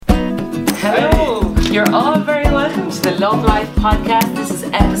Hello, you're all very welcome to the Love Life podcast. This is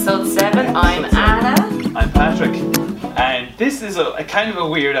episode 7. I'm Anna. I'm Patrick. And this is a kind of a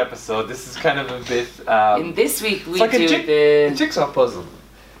weird episode. This is kind of a bit... In this week we like do a jigsaw puzzle.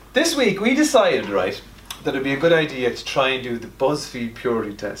 This week we decided, right, that it'd be a good idea to try and do the BuzzFeed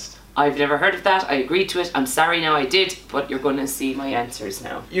purity test. I've never heard of that. I agreed to it. I'm sorry now I did, but you're going to see my answers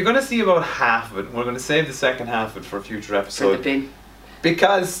now. You're going to see about half of it. We're going to save the second half of it for a future episode. For the bin.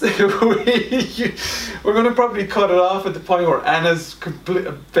 Because we're going to probably cut it off at the point where Anna's complete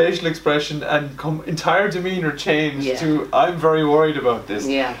facial expression and entire demeanour changed to I'm very worried about this.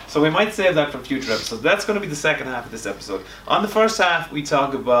 Yeah. So we might save that for future episodes. That's going to be the second half of this episode. On the first half, we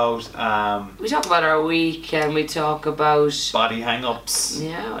talk about we talk about our week and we talk about body hang-ups.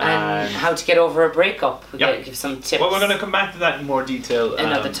 Yeah, and how to get over a breakup. We give some tips. Well, we're going to come back to that in more detail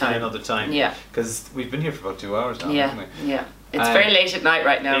another time. Yeah. Because we've been here for about 2 hours now, haven't we? Yeah. It's very late at night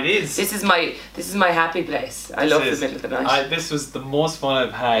right now. It is. This is my happy place. I love the middle of the night. This was the most fun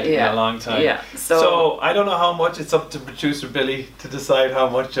I've had in a long time. Yeah. So I don't know how much. It's up to producer Billy to decide how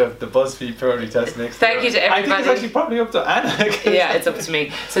much of the BuzzFeed purity test makes. Thank you to everybody. I think it's actually probably up to Anna. Yeah, it's up to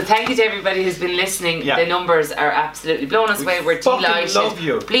me. So thank you to everybody who's been listening. Yeah. The numbers are absolutely blowing us away. We're delighted. Love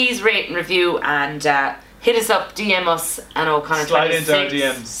you. Please rate and review and hit us up, DM us, and O'Connor slide into our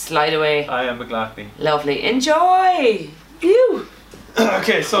DMs. Slide away. I am McLaughlin. Lovely. Enjoy. Phew.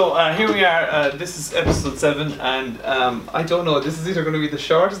 Okay, so here we are. This is episode 7, and I don't know. This is either going to be the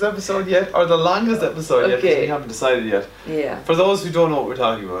shortest episode yet or the longest episode yet, because we haven't decided yet. Yeah. For those who don't know what we're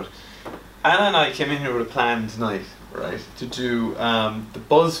talking about, Anna and I came in here with a plan tonight, right, to do the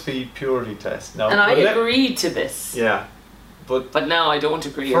BuzzFeed purity test. Now, and I agreed to this. Yeah. But now I don't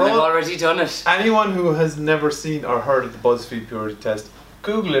agree, and I've already done it. Anyone who has never seen or heard of the BuzzFeed purity test,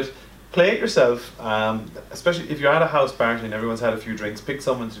 Google it. Play it yourself, especially if you're at a house party and everyone's had a few drinks. Pick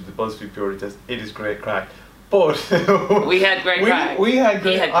someone to do the BuzzFeed purity test. It is great crack. But we had great crack. We had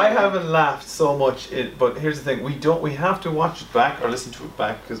great. I haven't laughed so much. But here's the thing: we have to watch it back or listen to it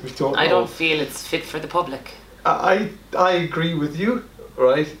back because we don't. I don't feel it's fit for the public. I agree with you,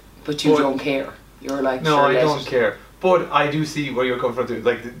 right? But you don't care. You're like, no, I don't care. But I do see where you're coming from too.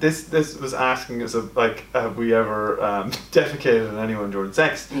 Like this was asking us have we ever defecated on anyone during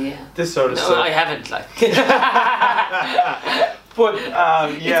sex? Yeah. This sort of stuff. No, I haven't. Like. But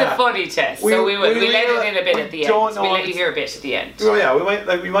it's a funny test. So we let it in a bit at the end. We let you hear a bit at the end. Oh yeah,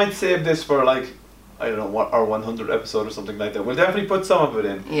 we might save this for I don't know what our 100th episode or something like that. We'll definitely put some of it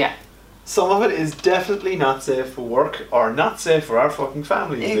in. Yeah. Some of it is definitely not safe for work or not safe for our fucking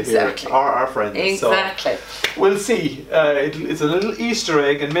families to hear, or our friends. Exactly. So we'll see. It's a little Easter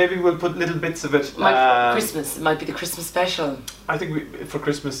egg, and maybe we'll put little bits of it. Christmas. It might be the Christmas special. I think for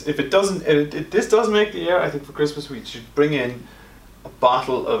Christmas, if it doesn't, this doesn't make the air. I think for Christmas we should bring in a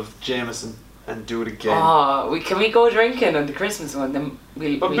bottle of Jameson and do it again. Oh, can we go drinking on the Christmas one? Then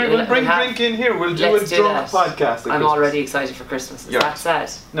we'll bring drink in here. We'll do a drunk podcast. I'm already excited for Christmas. Is that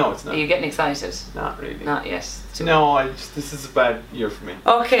sad? No, it's not. Are you getting excited? Not really. Not yet. No, this is a bad year for me.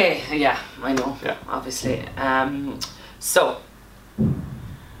 Okay, yeah, I know. Yeah. Obviously. So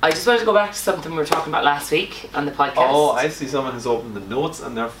I just wanted to go back to something we were talking about last week on the podcast. Oh, I see someone has opened the notes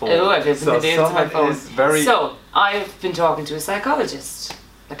on their phone. Oh, I've opened the notes on my phone. So I've been talking to a psychologist.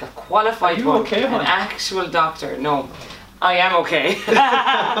 Like a qualified one, an actual doctor. No, I am okay.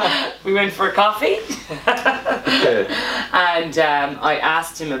 We went for a coffee, and I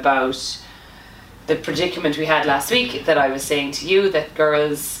asked him about the predicament we had last week that I was saying to you, that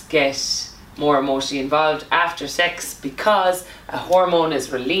girls get more emotionally involved after sex because a hormone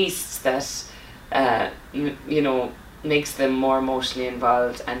is released that makes them more emotionally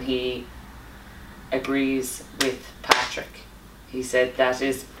involved, and he agrees with Patrick. He said that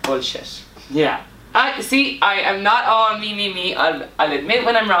is bullshit. Yeah. I am not all me. I'll admit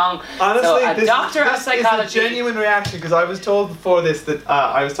when I'm wrong. Honestly, this is a genuine reaction, because I was told before this that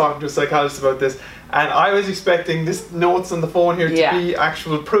I was talking to a psychologist about this, and I was expecting this notes on the phone here to be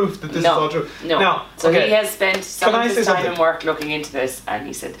actual proof that this is all true. No. So he has spent some of his time and work looking into this, and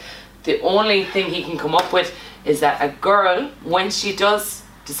he said the only thing he can come up with is that a girl, when she does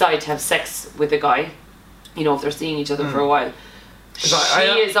decide to have sex with a guy, if they're seeing each other for a while, she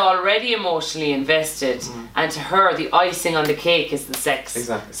is already emotionally invested, and to her the icing on the cake is the sex.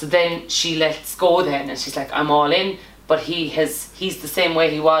 Exactly. So then she lets go then, and she's like, I'm all in, but he's the same way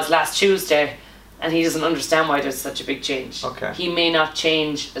he was last Tuesday, and he doesn't understand why there's such a big change. Okay. He may not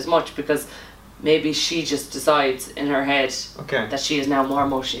change as much because maybe she just decides in her head that she is now more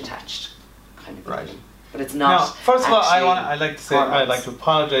emotionally attached. Kind of right. Thing. But it's not. Now, first of all, I'd like to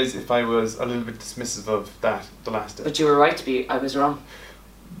apologise if I was a little bit dismissive of that the last day. But you were right to be. I was wrong.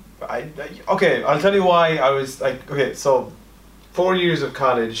 okay, I'll tell you why I was like, okay, so 4 years of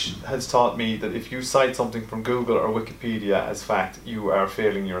college has taught me that if you cite something from Google or Wikipedia as fact, you are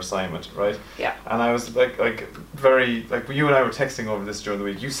failing your assignment, right? Yeah. And I was like very, like you and I were texting over this during the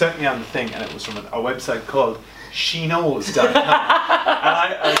week. You sent me on the thing and it was from a website called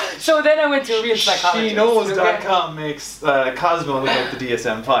SheKnows.com. So then I went to a real psychologist. SheKnows.com makes Cosmo look like the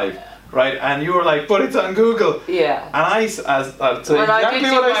DSM-5. Right, and you were like, but it's on Google. Yeah. And I'll tell you exactly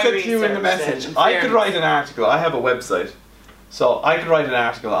what I said to you in the message. I could write an article. I have a website. So I could write an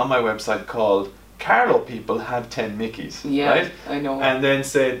article on my website called Carlo People Have 10 Mickeys. Yeah, right? I know. And then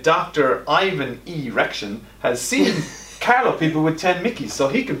say Dr. Ivan E. Rection has seen Carlo People with 10 Mickeys. So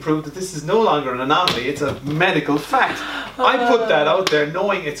he can prove that this is no longer an anomaly, it's a medical fact. I put that out there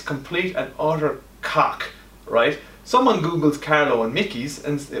knowing it's complete and utter cock, right? Someone Googles Carlo and Mickey's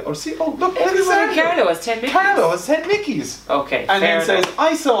and or see, oh look, everyone Carlo has 10 Mickeys. Carlo has 10 Mickeys. Okay, and then says,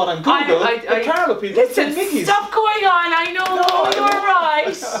 I saw it on Google. The Carlo people have 10 Mickeys. Stop going on. I know. No, you were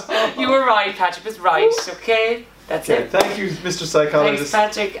right. You were right. Patrick was right. Okay, that's it. Thank you, Mr. Psychologist.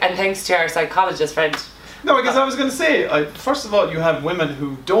 Thanks, Patrick, and thanks to our psychologist friend. No, because I was going to say, first of all, you have women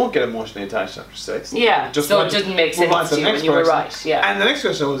who don't get emotionally attached after sex. Yeah. So it didn't make sense to you, and you were right. Yeah. And the next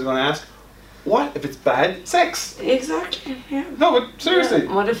question I was going to ask. What if it's bad sex? Exactly, yeah. No, but seriously.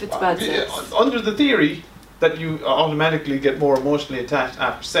 Yeah. What if it's bad sex? Under the theory that you automatically get more emotionally attached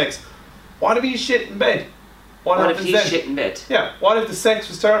after sex, what if you shit in bed? What if you shit in bed? Yeah, what if the sex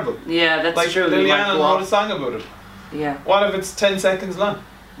was terrible? Yeah, that's true. Like Liliana wrote a song about it. Yeah. What if it's 10 seconds long?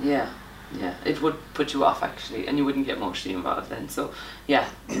 Yeah. Yeah, it would put you off actually, and you wouldn't get emotionally involved then. So, yeah,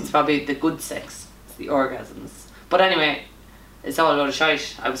 it's probably the good sex, it's the orgasms. But anyway, it's all a load of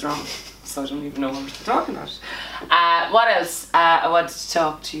shite. I was wrong. So I don't even know what we're talking about. What else? I wanted to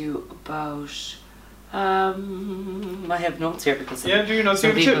talk to you about. I have notes here because do you know?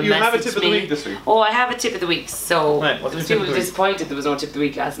 You have a tip of the week this week. Oh, I have a tip of the week. So right, what's I was your tip of the week? disappointed there was no tip of the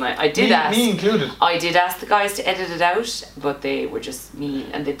week last night. Me included. I did ask the guys to edit it out, but they were just mean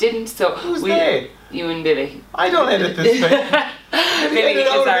and they didn't. So who's they? You and Billy. I don't edit this thing. Billy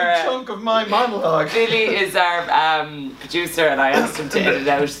is our chunk of my monologue. Billy is our producer, and I asked him to edit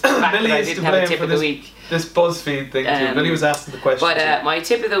out the fact Billy that I didn't have a tip of the week. This BuzzFeed thing too. Billy was asking the question. But my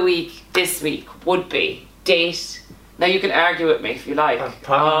tip of the week this week would be date. Now you can argue with me if you like. I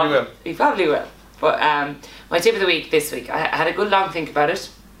probably will. You probably will. But my tip of the week this week, I had a good long think about it,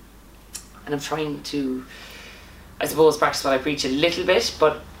 and I'm trying to, I suppose, practice what I preach a little bit.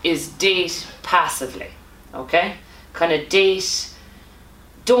 But is date passively, okay? Kind of date.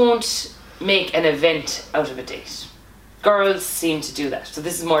 Don't make an event out of a date. Girls seem to do that. So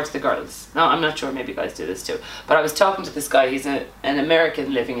this is more to the girls. Now, I'm not sure, maybe guys do this too. But I was talking to this guy, he's an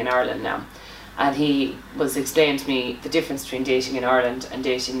American living in Ireland now. And he was explaining to me the difference between dating in Ireland and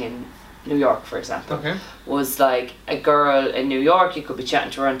dating in New York, for example. Okay. Was like a girl in New York, you could be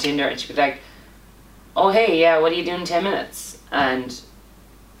chatting to her on Tinder and she could be like, oh hey, yeah, what are you doing in 10 minutes? And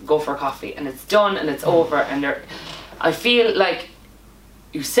go for a coffee. And it's done and it's over. And I feel like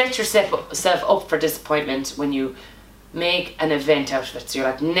you set yourself up for disappointment when you make an event out of it. So you're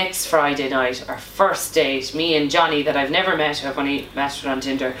like, next Friday night, our first date, me and Johnny that I've never met, who I've only met on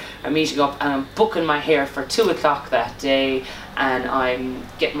Tinder, are meeting up and I'm booking my hair for 2 o'clock that day and I'm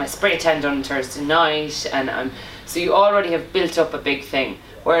getting my spray tan done Thursday night and so you already have built up a big thing.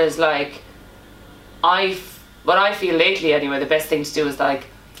 Whereas like, what I feel lately anyway, the best thing to do is like,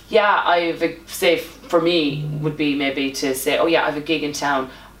 yeah, say for me would be maybe to say, oh yeah, I have a gig in town,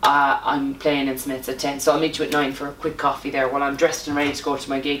 I'm playing in Smith's at 10, so I'll meet you at 9 for a quick coffee there while I'm dressed and ready to go to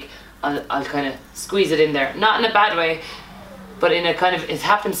my gig. I'll kind of squeeze it in there, not in a bad way, but in a kind of, it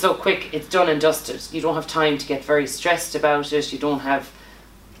happens so quick, it's done and dusted. You don't have time to get very stressed about it, you don't have...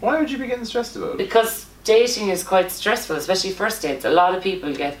 Why would you be getting stressed about it? Because dating is quite stressful, especially first dates. A lot of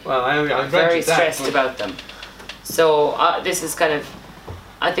people get very stressed about them. So this is kind of,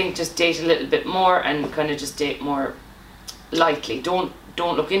 I think, just date a little bit more and kind of just date more lightly. Don't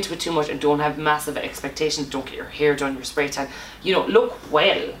look into it too much and don't have massive expectations. Don't get your hair done, your spray tan. You know, look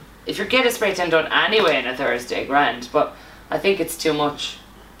well. If you're getting a spray tan done anyway on a Thursday, grand. But I think it's too much.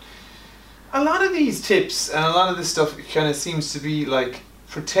 A lot of these tips and a lot of this stuff kind of seems to be like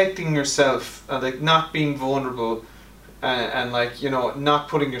protecting yourself and like not being vulnerable and like, you know, not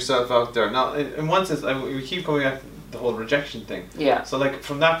putting yourself out there. Now, in one sense, we keep coming at the whole rejection thing. Yeah. So like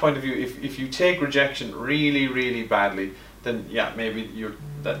from that point of view, if you take rejection really, really badly, then yeah, maybe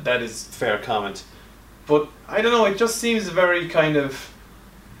that is fair comment. But I don't know, it just seems very kind of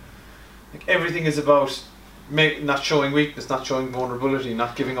like everything is about not showing weakness, not showing vulnerability,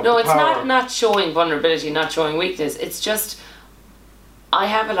 not giving up the power. No, it's not showing vulnerability, not showing weakness. It's just I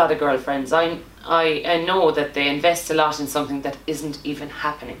have a lot of girlfriends. I know that they invest a lot in something that isn't even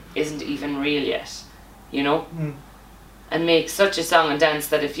happening, isn't even real yet, you know? And make such a song and dance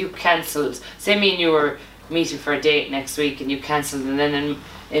that if you cancelled, say me and you were meeting for a date next week and you cancelled, and then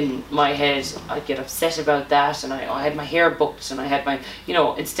in my head I'd get upset about that, and I had my hair booked and I had my, you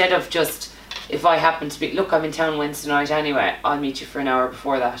know, instead of just, if I happen to be, look, I'm in town Wednesday night anyway, I'll meet you for an hour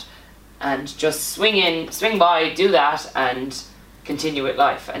before that, and just swing by, do that, and continue with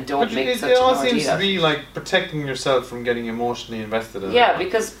life, and don't make such an ordeal. It all seems to be like protecting yourself from getting emotionally invested in it. Yeah,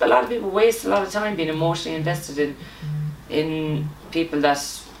 because a lot of people waste a lot of time being emotionally invested in people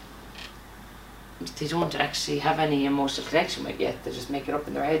that they don't actually have any emotional connection with yet. They just make it up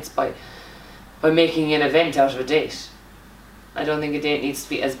in their heads by making an event out of a date. I don't think a date needs to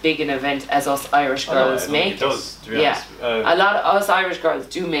be as big an event as us Irish girls make it. Does, to be honest. A lot of us Irish girls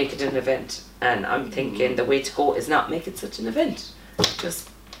do make it an event, and I'm thinking the way to go is not make it such an event. Just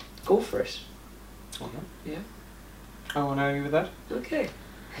go for it. Okay. Yeah. I won't argue with that. Okay.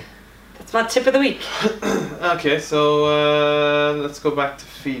 That's my tip of the week. Okay, so let's go back to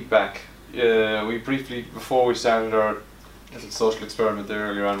feedback. We briefly, before we started our little social experiment there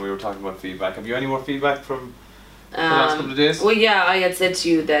earlier on, we were talking about feedback. Have you any more feedback from the last couple of days? Well, yeah, I had said to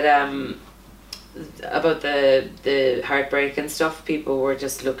you that about the heartbreak and stuff. People were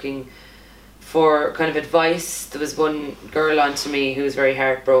just looking for kind of advice. There was one girl on to me who was very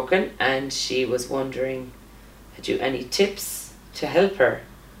heartbroken, and she was wondering, had you any tips to help her?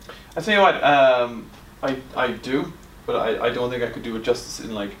 I tell you what, I do, but I don't think I could do it justice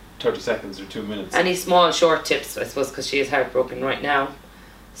in like 30 seconds or 2 minutes. Any small short tips, I suppose, because she is heartbroken right now.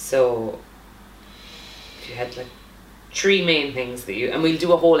 So if you had like 3 main things that you, and we'll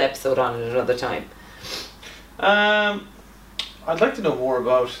do a whole episode on it another time. I'd like to know more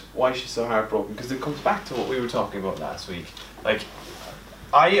about why she's so heartbroken, because it comes back to what we were talking about last week. Like,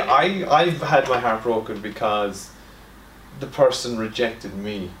 I've had my heart broken because the person rejected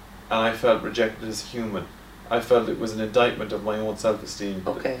me, and I felt rejected as a human. I felt it was an indictment of my own self-esteem.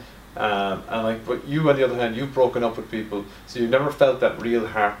 Okay. And like, but you on the other hand, you've broken up with people, so you've never felt that real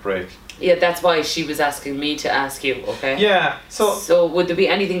heartbreak. Yeah, that's why she was asking me to ask you, okay? Yeah, so would there be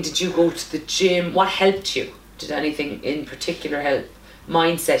anything, did you go to the gym, what helped you? Did anything in particular help?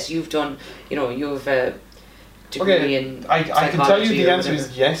 Mindset, you've done, you know, you have a degree in I can tell you psychology the or answer whatever.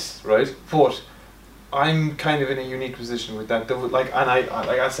 is yes, right? But I'm kind of in a unique position with that. There was, like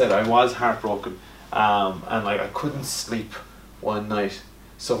I said, I was heartbroken, and like I couldn't sleep one night,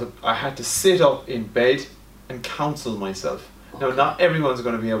 so I had to sit up in bed and counsel myself. Okay. Now, not everyone's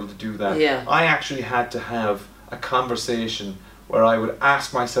going to be able to do that. Yeah. I actually had to have a conversation where I would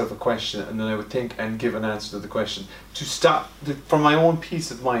ask myself a question and then I would think and give an answer to the question to stop for my own peace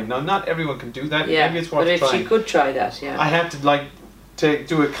of mind. Now, not everyone can do that. Yeah, Maybe it's worth but if trying. she could try that, yeah. I had to like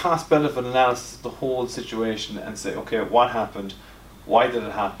do a cost benefit analysis of the whole situation and say, okay, what happened? Why did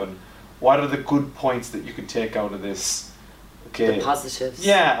it happen? What are the good points that you can take out of this? Okay. The positives.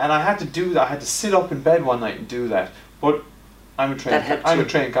 Yeah, and I had to do that. I had to sit up in bed one night and do that. But I'm a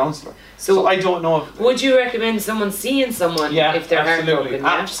trained counsellor. So I don't know if... Would you recommend someone seeing someone if they're heartbroken?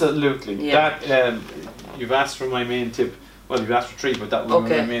 Absolutely. Yeah. That, you've asked for my main tip. Well, you've asked for 3, but that would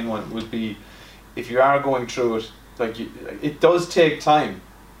be my main one. Would be, if you are going through it, like it does take time.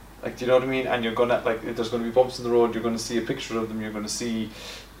 Like, do you know what I mean? And you're gonna, like, there's going to be bumps in the road. You're going to see a picture of them. You're going to see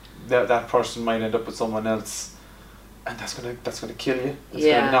that person might end up with someone else, and that's gonna kill you. It's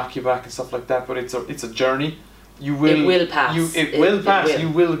gonna knock you back and stuff like that. But it's a journey. It will pass. It will pass. You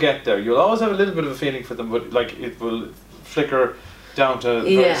will get there. You'll always have a little bit of a feeling for them, but like it will flicker down to a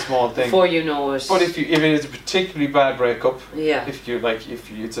very small thing before you know it. But if it is a particularly bad breakup, if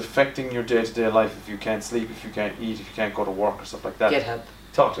it's affecting your day-to-day life, if you can't sleep, if you can't eat, if you can't go to work or stuff like that, get help.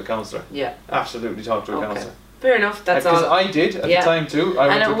 Talk to a counsellor. Yeah, absolutely, talk to a counsellor. Fair enough. That's all. Because I did at the time too. I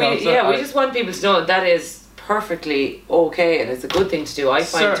went to a counsellor. We just want people to know that is perfectly okay, and it's a good thing to do. I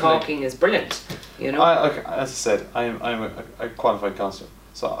find talking is brilliant. You know, as I said, I'm a qualified counsellor,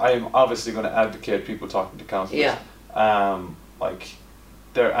 so I am obviously going to advocate people talking to counsellors. Yeah. Like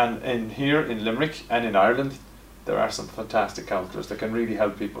there and here in Limerick and in Ireland, there are some fantastic counsellors that can really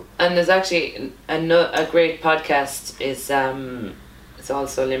help people. And there's actually a great podcast is it's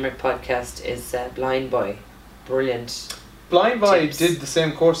also a Limerick podcast is Blind Boy, brilliant. Blind Boy did the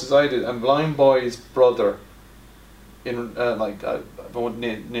same course as I did, and Blind Boy's brother. I won't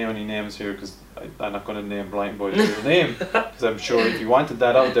name any names here because I'm not going to name Blind Boy's real name, because I'm sure if you wanted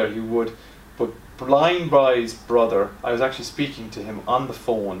that out there you would. But Blind Boy's brother, I was actually speaking to him on the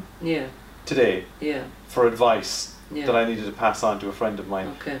phone today for advice that I needed to pass on to a friend of mine.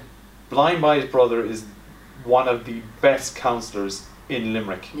 Okay. Blind Boy's brother is one of the best counsellors in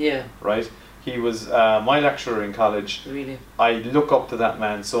Limerick. Yeah. Right? He was my lecturer in college. Really. I look up to that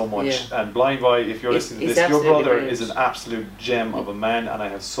man so much. Yeah. And Blind Boy, if you're listening to He's this, your absolutely brother brilliant. is an absolute gem of a man, and I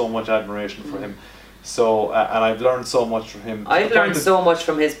have so much admiration for him. So, and I've learned so much from him. I've learned so much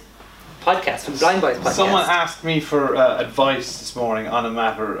from his podcast, from Blind Boy's podcast. Someone asked me for advice this morning on a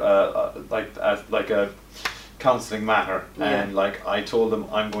matter like a counselling matter, and like I told them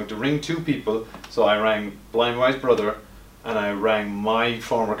I'm going to ring 2 people. So I rang Blind Boy's brother, and I rang my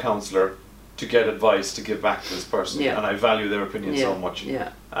former counsellor to get advice to give back to this person, and I value their opinion so much.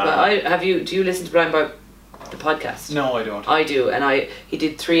 Yeah. Do you listen to Blind Boy, the podcast? No, I don't. I do, and he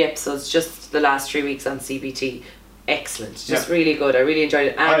did 3 episodes just the last 3 weeks on CBT. Excellent, just really good. I really enjoyed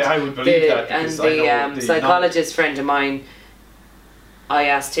it. And I would believe that. And the psychologist friend of mine, I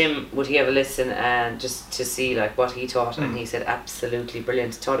asked him would he ever listen and just to see like what he thought, and he said absolutely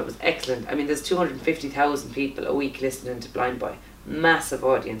brilliant. Thought it was excellent. I mean, there's 250,000 people a week listening to Blind Boy, massive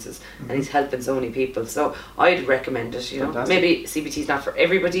audiences, and he's helping so many people. So I'd recommend it. You know, Fantastic. maybe CBT's not for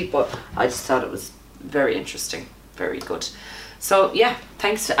everybody, but I just thought it was very interesting, very good. So yeah,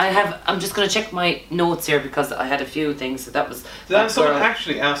 thanks. I'm just going to check my notes here because I had a few things. So that was. Did someone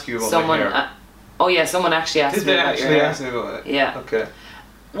actually ask you about my hair? Oh yeah, someone actually asked me. Did they about actually your ask me about it? Yeah. Okay.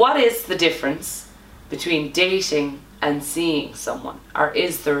 What is the difference between dating and seeing someone, or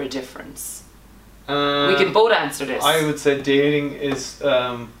is there a difference? We can both answer this. I would say dating is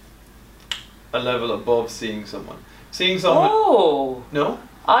a level above seeing someone. Seeing someone. Oh. No.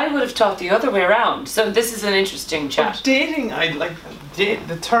 I would have thought the other way around. So this is an interesting chat. But dating, I like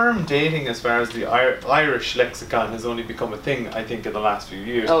the term dating as far as the Irish lexicon has only become a thing, I think, in the last few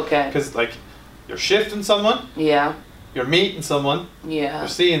years. Okay. Because like you're shifting someone, Yeah. you're meeting someone, Yeah. you're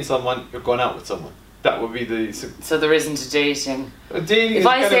seeing someone, you're going out with someone. That would be the. So there isn't a dating. Dating. If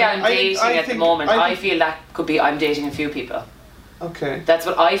I say I'm dating I at the moment, I feel that could be I'm dating a few people. Okay. That's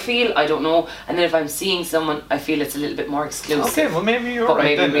what I feel. I don't know. And then if I'm seeing someone, I feel it's a little bit more exclusive. Okay, well maybe you're but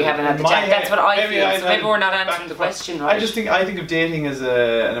right. Maybe then. we haven't had the chat. That's what I feel. So maybe we're not back answering the question right. I think of dating as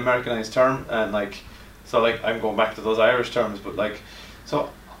an Americanized term, and like, so like I'm going back to those Irish terms, but like, so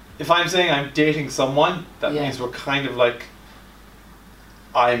if I'm saying I'm dating someone, that means we're kind of like,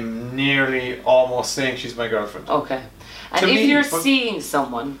 I'm nearly almost saying she's my girlfriend. Okay. And if you're seeing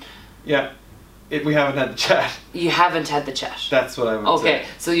someone, yeah. We haven't had the chat. You haven't had the chat. That's what I would say. Okay,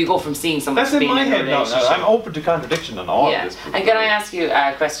 so you go from seeing someone That's to in being my in a head now. relationship. I'm open to contradiction on all of this. And can I ask you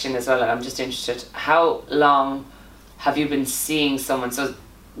a question as well? I'm just interested. How long have you been seeing someone? So,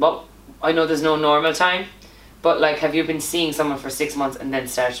 well, I know there's no normal time, but like, have you been seeing someone for 6 months and then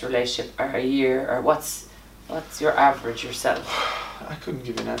started a relationship, or a year, or what's your average yourself? I couldn't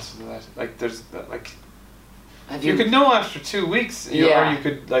give you an answer to that. Like, there's like. Have you could know after 2 weeks, or Yeah. you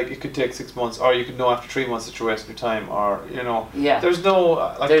could like it could take 6 months, or you could know after 3 months that you're wasting your time, or you know. Yeah. There's no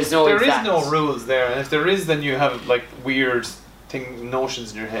like, There is no rules there, and if there is, then you have like weird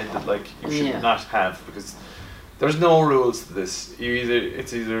notions in your head that like you should not have, because there's no rules to this. You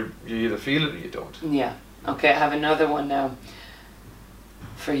either feel it or you don't. Yeah. Okay, I have another one now.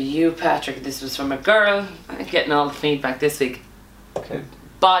 For you, Patrick, this was from a girl. I'm getting all the feedback this week. Okay.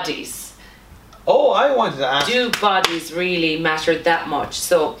 Bodies. Oh, I wanted to ask. Do bodies really matter that much?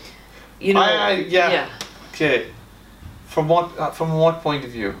 So, you know. Yeah. Okay. From what point of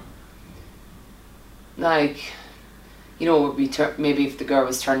view? Like, you know, maybe if the girl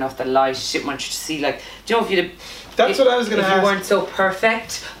was turning off the light, she didn't want you to see. Like, do you know if you? That's what I was going to ask. If you weren't so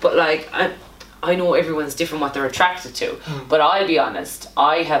perfect, but like I know everyone's different what they're attracted to, but I'll be honest,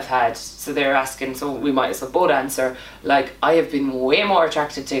 I have had, so they're asking, so we might as well both answer, like I have been way more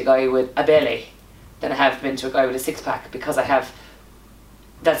attracted to a guy with a belly than I have been to a guy with a six-pack, because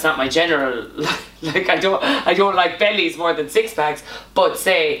that's not my general, like I don't like bellies more than six-packs, but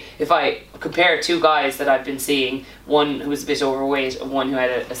say if I compare 2 guys that I've been seeing, one who was a bit overweight and one who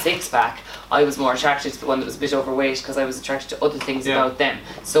had a six-pack, I was more attracted to the one that was a bit overweight because I was attracted to other things about them.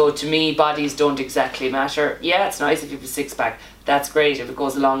 So to me, bodies don't exactly matter. Yeah, it's nice if you have a six-pack, that's great if it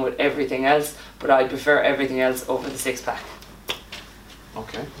goes along with everything else, but I prefer everything else over the six-pack.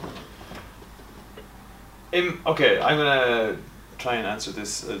 Okay. Okay, I'm gonna try and answer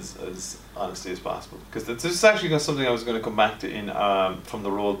this as honestly as possible, because this is actually something I was going to come back to in from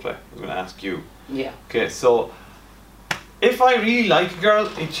the role play. I was going to ask you. Yeah. Okay, so if I really like a girl,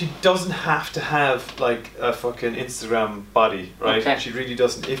 she doesn't have to have like a fucking Instagram body, right? Okay. She really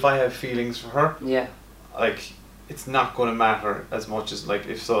doesn't. If I have feelings for her, Yeah. like it's not going to matter as much as like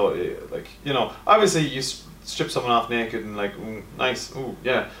if so, like you know, obviously you strip someone off naked and like nice,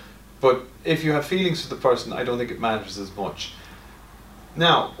 yeah, but if you have feelings for the person, I don't think it matters as much.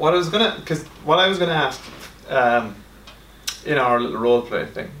 Now, what I was gonna ask in our little role play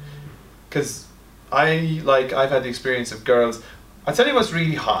thing, because I've had the experience of girls. I tell you what's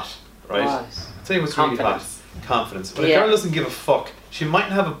really hot, right? I'll tell you what's really hot. Confidence. When a girl doesn't give a fuck, she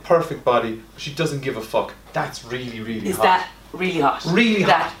mightn't have a perfect body, but she doesn't give a fuck. That's really, really hot. Is that really hot? Really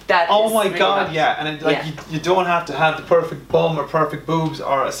hot. That oh my really god, hot. yeah. And you don't have to have the perfect bum or perfect boobs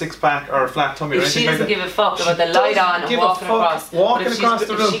or a six pack or a flat tummy or if anything she like that. doesn't give a fuck about the light on and walking across. Walking across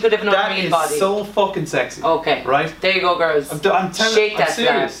the room. She could have an unreal body. That is so fucking sexy. Okay. Right? There you go, girls. I'm telling Shake that I'm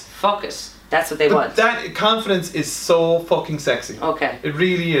serious. fuck it. That's what they want. That confidence is so fucking sexy. Okay. It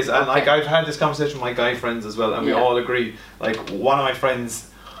really is. And like I've had this conversation with my guy friends as well, and we all agree. Like one of my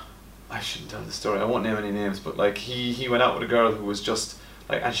friends, I shouldn't tell the story, I won't name any names, but like he went out with a girl who was just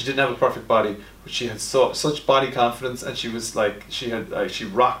like, and she didn't have a perfect body, but she had such body confidence, and she was like, she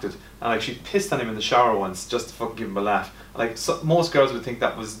rocked it, and like she pissed on him in the shower once just to fucking give him a laugh. Like most girls would think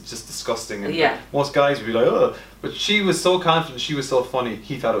that was just disgusting, and most guys would be like, oh, but she was so confident, she was so funny,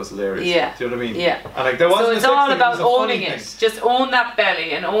 he thought it was hilarious. Yeah. Do you know what I mean? Yeah. And like there wasn't so it's all about owning it. it. Just own that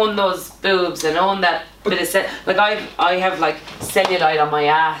belly and own those boobs and own that bit of like I have like cellulite on my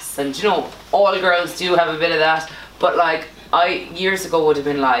ass, and you know all girls do have a bit of that, but like I years ago would have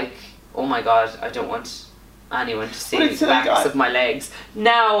been like, oh my god, I don't want anyone to see the backs of my legs.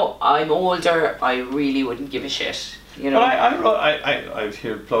 Now I'm older, I really wouldn't give a shit. You know. But I've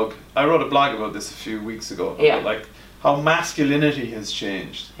here plug. I wrote a blog about this a few weeks ago. About like how masculinity has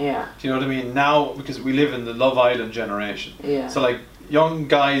changed. Yeah. Do you know what I mean? Now, because we live in the Love Island generation. Yeah. So like young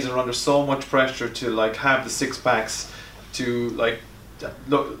guys are under so much pressure to like have the six packs, to like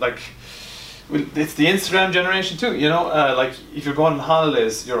look like. It's the Instagram generation too. You know, like if you're going on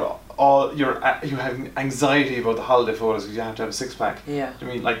holidays, you have anxiety about the holiday photos because you have to have a six pack. Yeah. I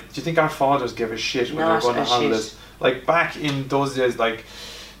mean, like, do you think our fathers give a shit when they were going on holidays? Like back in those days, like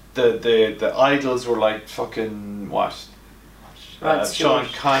the idols were like fucking what? Sean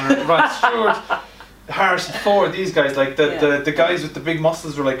Connery, Rod Stewart, Harrison Ford. These guys, like the guys with the big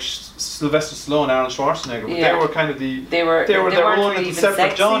muscles were like Sylvester Stallone, Arnold Schwarzenegger. But they were kind of they were their own little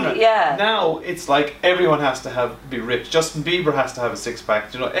separate genre. Yeah. Now it's like everyone has to be ripped. Justin Bieber has to have a six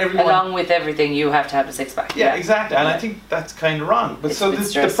pack. You know, everyone. Along with everything, you have to have a six pack. Yeah, exactly. And I think that's kind of wrong. But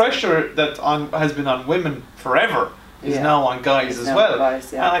the pressure that has been on women forever is now on guys as well.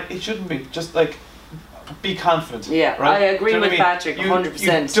 Guys, and like it shouldn't be. Just like be confident. Yeah, right? I agree with Patrick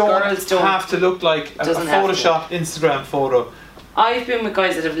 100%. Girls don't have to look like a Photoshop Instagram photo. I've been with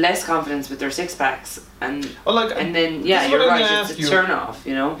guys that have less confidence with their six packs, and then you're right, it's a turn off,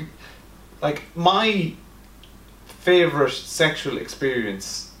 you know. Like my favourite sexual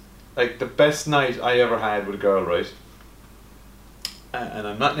experience, like the best night I ever had with a girl, right? And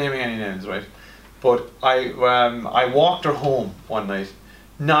I'm not naming any names, right? But I walked her home one night,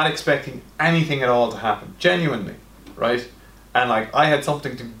 not expecting anything at all to happen, genuinely, right? And like I had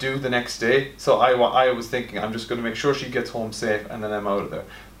something to do the next day, so I was thinking I'm just going to make sure she gets home safe, and then I'm out of there.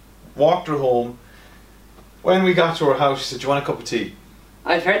 Walked her home. When we got to her house, she said, "Do you want a cup of tea?"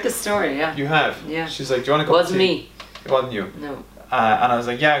 I've heard this story, yeah. You have? Yeah. She's like, "Do you want a cup of tea?" Wasn't me. It wasn't you. No. And I was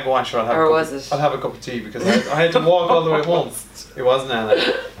like, "Yeah, go on, sure, I'll have I'll have a cup of tea," because I had to walk all the way home. It wasn't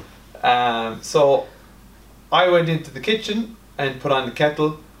Anna. So I went into the kitchen and put on the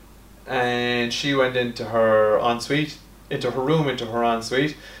kettle, and she went into her ensuite, into her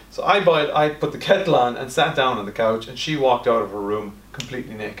ensuite. So I put the kettle on and sat down on the couch, and she walked out of her room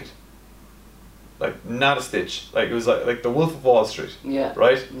completely naked. Like not a stitch. Like it was like the Wolf of Wall Street. Yeah.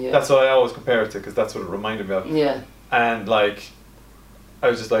 Right? Yeah. That's what I always compare it to, because that's what it reminded me of. Yeah. And like I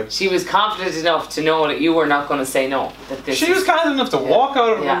was just like, she was confident enough to know that you were not going to say no. She was confident enough to walk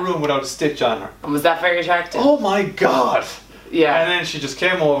out of her room without a stitch on her. And was that very attractive? Oh my god! Yeah. And then she just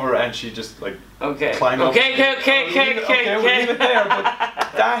came over and she just like climbed up. Okay, we'll leave it there. But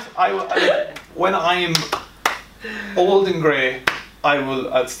that when I'm old and grey,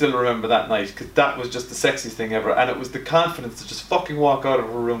 I'd still remember that night, because that was just the sexiest thing ever, and it was the confidence to just fucking walk out of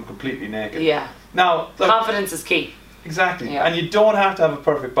her room completely naked. Yeah. Now, confidence is key. Exactly, and you don't have to have a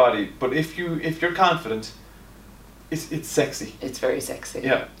perfect body, but if you're confident, it's sexy. It's very sexy.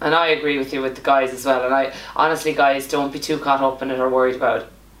 Yeah. And I agree with you with the guys as well. And I honestly, guys, don't be too caught up in it or worried about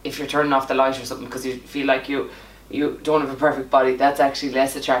if you're turning off the light or something because you feel like you don't have a perfect body. That's actually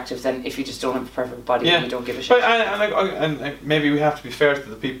less attractive than if you just don't have a perfect body and you don't give a shit. But and maybe we have to be fair to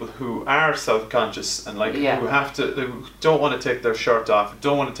the people who are self-conscious and who don't want to take their shirt off,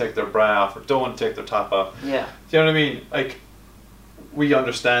 don't want to take their bra off, or don't want to take their top off. Yeah. Do you know what I mean? Like, we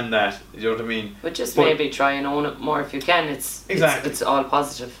understand that. You know what I mean? But maybe try and own it more if you can. It's all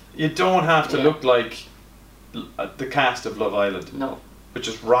positive. You don't have to look like the cast of Love Island. No. but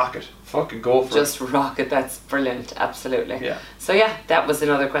just rock it. Fucking go for Just rock it. That's brilliant. Absolutely. it. Yeah. So yeah, that was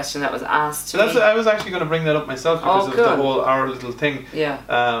another question that was asked to So that's me. I was actually going to bring that up myself because of the good. whole our little thing. Yeah.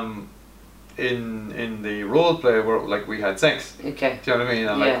 In the role play where like we had sex. Okay. Do you know what I mean?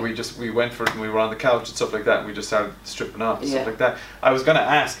 And Yeah. like we went for it and we were on the couch and stuff like that and we just started stripping off and Yeah. stuff like that. I was gonna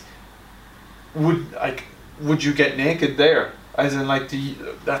ask, would you get naked there? As in like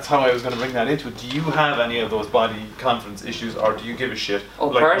that's how I was gonna bring that into it. Do you have any of those body confidence issues or do you give a shit? Oh,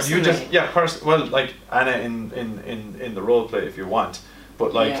 like personally? you just well like Anna in the role play if you want.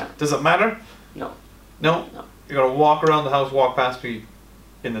 But like Yeah. does it matter? No. No? No. You're gonna walk around the house, walk past me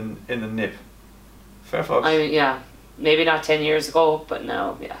in the nip. Fair folks. I mean, yeah. Maybe not 10 years ago, but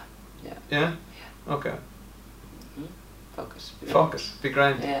now, yeah. Yeah? Okay. Focus. Focus. Be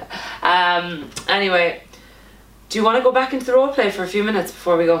grand. Yeah. Anyway, do you want to go back into the role play for a few minutes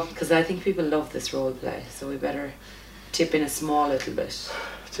before we go? Because I think people love this role play, so we better tip in a small little bit.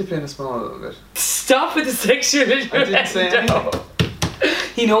 Tip in a small little bit. Stop with the sexual innuendo. I didn't say anything.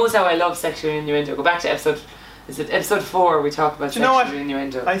 He knows how I love sexual innuendo. Go back to episode 4 we talked about Do you know sexual what?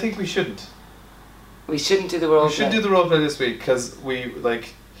 innuendo. I think we shouldn't. We shouldn't do the role We play. should do the role play this week because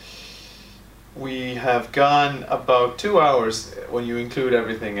we have gone about 2 hours when you include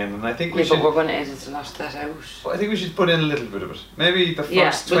everything in, and I think we Yeah, should. but we're going to edit a lot of that out. I think we should put in a little bit of it. Maybe the first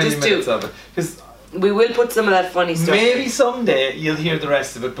Yeah, we'll 20 just minutes do- of it. Because We will put some of that funny stuff maybe in. someday you'll hear the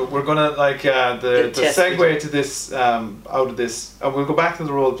rest of it, but we're gonna like the test segue to this out of this. We'll go back to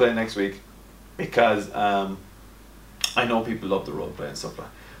the role play next week because I know people love the role play and stuff like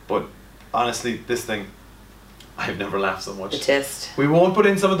that. But honestly, this thing, I've never laughed so much. The test. We won't put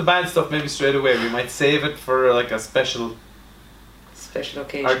in some of the bad stuff maybe straight away. We might save it for like a special. Special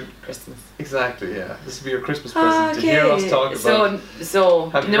occasion. Christmas. Exactly, yeah. This will be your Christmas present to hear us talk about. So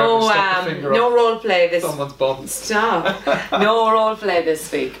Have you no ever stuck the finger no up role play this. someone's bum. Stop. No role play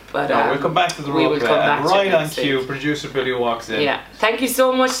this week, but No, we'll come back to the we role will play. come back And to it right on next cue, week. producer Billy walks in. Yeah. Thank you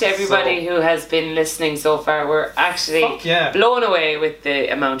so much to everybody who has been listening so far. We're actually Fuck yeah. blown away with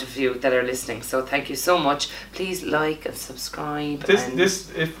the amount of you that are listening. So thank you so much. Please like and subscribe and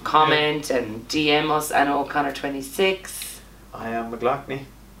If comment and DM us. I know Connor26. I am McLaughlin.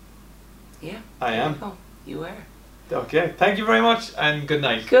 Yeah. I am. Oh, you were. Okay. Thank you very much and good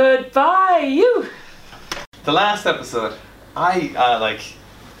night. Goodbye, you. The last episode,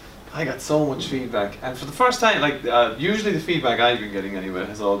 I got so much feedback, and for the first time, usually the feedback I've been getting anyway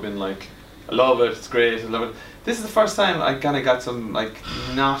has all been like, I love it, it's great, I love it. This is the first time I kind of got some like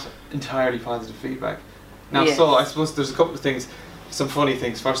not entirely positive feedback. Now, Yes. so I suppose there's a couple of things, some funny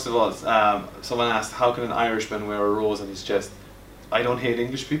things. First of all, someone asked, how can an Irishman wear a rose on his chest? I don't hate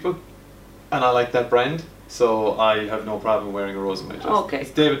English people, and I like that brand. So I have no problem wearing a rose on my chest. Okay.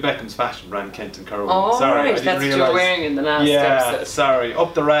 It's David Beckham's fashion brand, Kent and Kerwin. Oh, Sorry, I right, didn't that's what realise. you're wearing in the last Yeah, episode. sorry,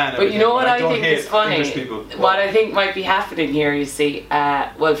 up the ran. But you know what I don't think hate is funny? English people. What I think might be happening here, you see,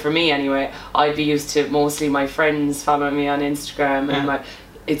 well, for me anyway, I'd be used to mostly my friends following me on Instagram, and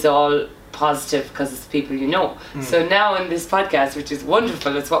it's all positive because it's people you know. So now in this podcast, which is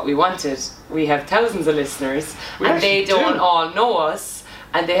wonderful, it's what we wanted. We have thousands of listeners, We and they actually don't do. all know us.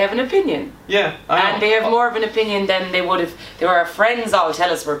 And they have an opinion. Yeah, I know. And they have more of an opinion than they would if they were our friends all tell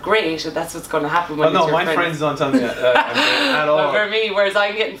us we're great, and that's what's going to happen when Well, it's no, your my friends don't tell me at all. But for me, whereas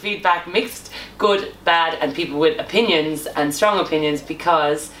I'm getting feedback mixed, good, bad, and people with opinions and strong opinions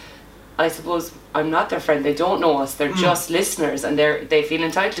because I suppose I'm not their friend. They don't know us. They're just listeners, and they feel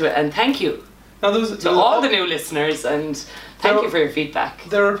entitled to it. And thank you Now, to all the new listeners, and thank you for your feedback.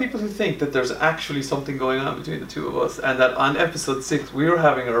 There are people who think that there's actually something going on between the two of us, and that on episode 6 we were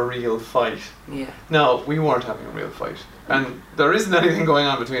having a real fight. Yeah. No, we weren't having a real fight, and there isn't anything going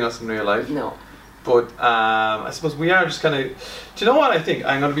on between us in real life. No. But I suppose we are just kind of. Do you know what I think?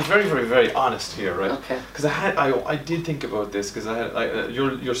 I'm going to be very, very, very honest here, right? Okay. Because I did think about this because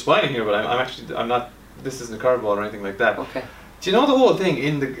you're smiling here, but I'm not. This isn't a curveball or anything like that. Okay. Do you know the whole thing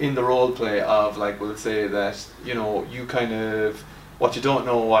in the role play of like, well, let's say that you kind of what you don't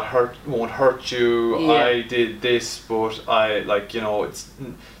know won't hurt you. Yeah. I did this, but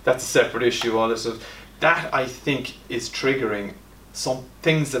that's a separate issue. All this stuff that I think is triggering some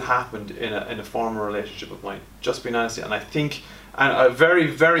things that happened in a former relationship of mine. Just being honest, and I think a very,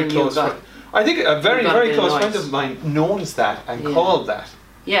 very And close friend. I think a very, you got very the close noise. friend of mine noticed that and Yeah. called that.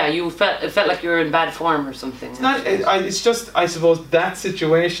 Yeah, it felt like you were in bad form or something. It's not. It's just. I suppose that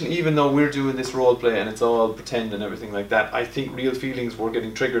situation. Even though we're doing this role play and it's all pretend and everything like that, I think real feelings were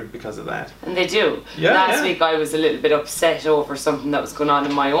getting triggered because of that. And they do. Yeah, Last yeah. week I was a little bit upset over something that was going on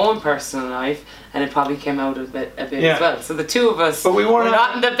in my own personal life, and it probably came out a bit Yeah. as well. So the two of us But we were weren't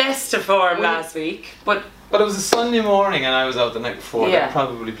not in the best of form We- last week, but But it was a Sunday morning and I was out the night before. Yeah. That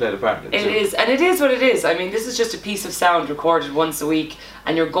probably played a part in it. It is, and it is what it is. I mean, this is just a piece of sound recorded once a week,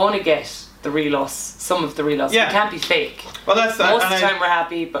 and you're going to get the real us, some of the real us. Yeah. It can't be fake. Well, that's Most of the time we're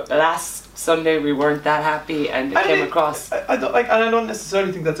happy, but last Sunday we weren't that happy, and it came across. I don't like, and I don't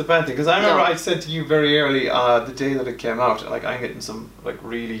necessarily think that's a bad thing, because I remember No. I said to you very early the day that it came out, like I'm getting some like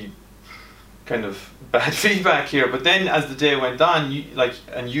really kind of bad feedback here. But then as the day went on,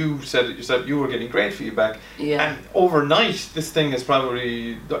 you said it yourself, you were getting great feedback. Yeah. And overnight, this thing is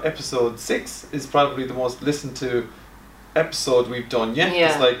probably episode 6 is probably the most listened to episode we've done yet.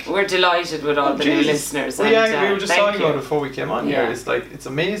 Yeah, It's like, we're delighted with all the new listeners. Well, yeah, we were just thank talking you. about it before we came on Yeah. here. It's like, it's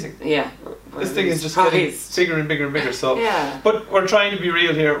amazing. Yeah. This thing is just surprised. getting bigger and bigger and bigger. So, Yeah. but we're trying to be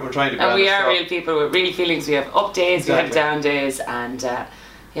real here. We're trying to be And we honest, are so- real people with real feelings. We have up days, we have Exactly. down days, and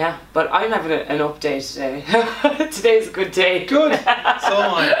yeah. But I'm having an update today. Today's a good day. Good. So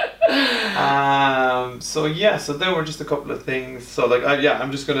am I. So yeah. So there were just a couple of things. So like,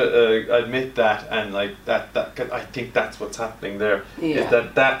 I'm just gonna admit that, and like that. I think that's what's happening there. Yeah.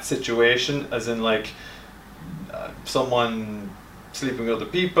 Is that situation, as in like someone sleeping with other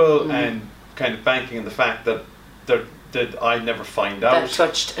people and kind of banking on the fact that I never find out. That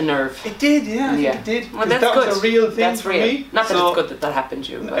touched a nerve. It did, yeah. I think Yeah. it did. Well, 'Cause that's that good. was a real thing That's for real. me. Not that So- it's good that happened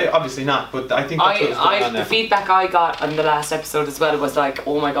to you. But Obviously not, but I think that's what's going on the now. feedback I got on the last episode as well was like,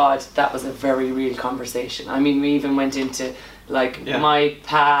 oh my god, that was a very real conversation. I mean, we even went into like Yeah. my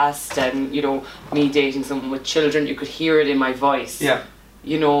past and, you know, me dating someone with children. You could hear it in my voice. Yeah.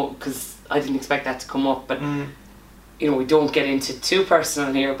 You know, because I didn't expect that to come up. But, Mm. you know, we don't get into too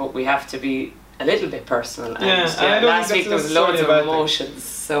personal here, but we have to be a little bit personal. Yeah, and and I don't last think week there that's was loads of necessarily a bad thing. emotions.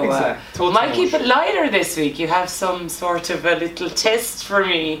 So Exactly. Total might keep emotion. it lighter this week. You have some sort of a little test for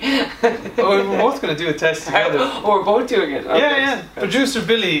me. Oh, we're both going to do a test together. Oh, we're both doing it. Okay. Yeah. Producer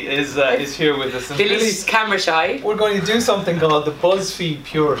Billy is here with us. And Billy's camera shy. we're going to do something called the BuzzFeed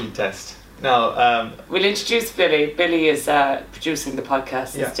Purity Test. Now, We'll introduce Billy. Billy is producing the podcast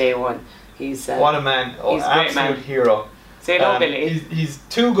since Yeah. day one. He's what a man! Oh, he's a great absolute man. hero. say hello, Billy. He's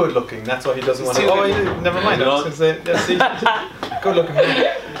too good looking. That's why he doesn't He's want to. too Oh, good. never mind. I was going to say, let's see. Good looking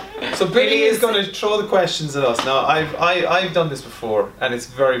man. So Billy Billy is is- going to throw the questions at us. Now, I've done this before, and it's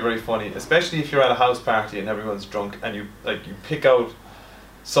very, very funny, especially if you're at a house party and everyone's drunk, and you pick out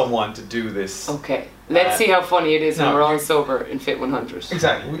someone to do this. Okay, let's see how funny it is when no, we're all sober in Fit 100.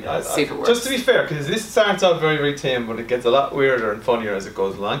 Exactly. See if it works. Just to be fair, because this starts out very, very tame, but it gets a lot weirder and funnier as it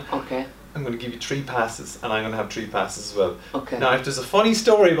goes along. Okay, I'm going to give you 3 passes, and I'm going to have 3 passes as well. okay. Now, if there's a funny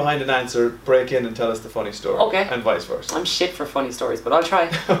story behind an answer, break in and tell us the funny story. Okay. And vice versa. I'm shit for funny stories, but I'll try.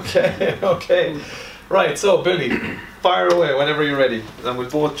 Okay. Right, so Billy, fire away whenever you're ready, and we'll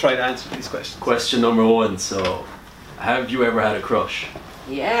both try to answer these questions. Question number 1. So, have you ever had a crush?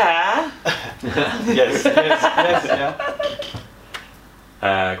 Yeah. Yes,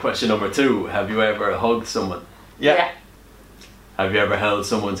 yeah. Question number 2. Have you ever hugged someone? Yeah. Have you ever held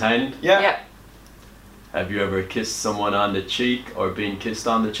someone's hand? Yeah. Have you ever kissed someone on the cheek or been kissed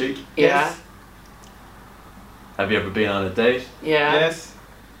on the cheek? Yeah. Yes. Have you ever been on a date? Yeah. Yes.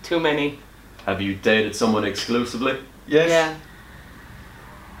 Too many. Have you dated someone exclusively? Yes. Yeah.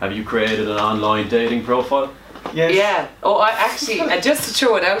 Have you created an online dating profile? Yes. Yeah. Oh, I actually, just to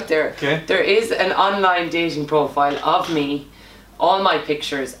throw it out there, Okay. there is an online dating profile of me, all my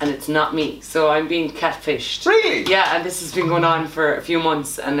pictures, and it's not me. So I'm being catfished. Really? Yeah, and this has been going on for a few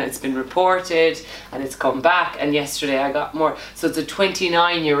months, and it's been reported, and it's come back, and yesterday I got more. So it's a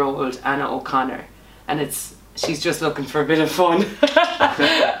 29-year-old Anna O'Connor, and she's just looking for a bit of fun.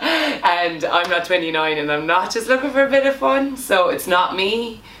 And I'm not 29, and I'm not just looking for a bit of fun, so it's not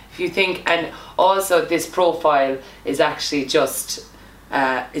me, if you think. And also this profile is actually just,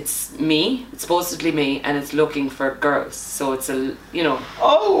 it's me, it's supposedly me, and it's looking for girls. So it's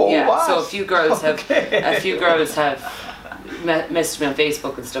Oh, yeah, what? so a few girls have Okay. messaged me on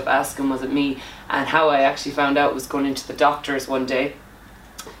Facebook and stuff asking was it me, and how I actually found out was going into the doctor's one day.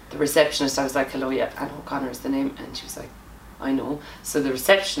 The receptionist, I was like, hello, yeah, Anna O'Connor is the name, and she was like, I know. So the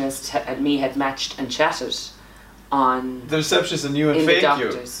receptionist and me had matched and chatted on The receptionist and you and in the fake you.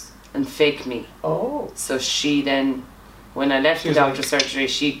 doctor's and fake me. Oh. So she then, when I left She the was like- doctor's surgery,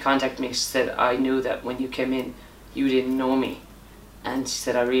 she contacted me. She said, I knew that when you came in, you didn't know me. And she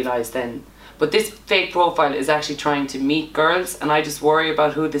said, I realised then. But this fake profile is actually trying to meet girls, and I just worry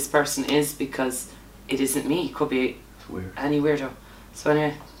about who this person is because it isn't me. It could be It's weird. any weirdo. So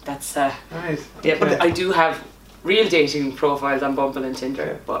anyway, that's Right. yeah. But okay. I do have real dating profiles on Bumble and Tinder.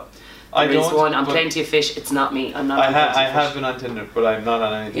 Okay. But I there is don't, one on but Plenty of Fish. It's not me. I'm not. I on Plenty of have Fish. been on Tinder, but I'm not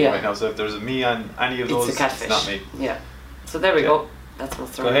on anything Yeah. right now. So if there's a me on any of It's those, a catfish. it's not me. Yeah. So there we Okay. go. That's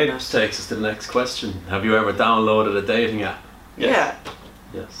what's Go wrong ahead. with that. Takes us to the next question. Have you ever downloaded a dating app? Yeah.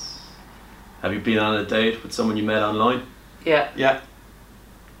 Yes. Have you been on a date with someone you met online? Yeah. Yeah.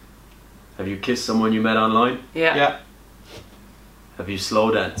 Have you kissed someone you met online? Yeah. Yeah. Have you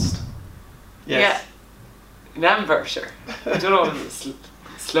slow danced? Yes. Yeah. Number, sure. I don't know if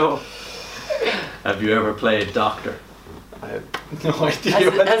it's slow. Have you ever played doctor? I have no idea.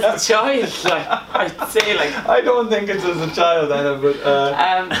 what that- As a child, like, I'd say, like, I don't think it's as a child, Anna,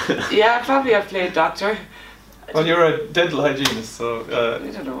 but yeah, probably I've played doctor. well, you're a dental hygienist, so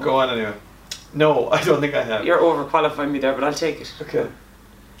I don't know. go on anyway. No, I don't think I have. You're overqualifying me there, but I'll take it. Okay.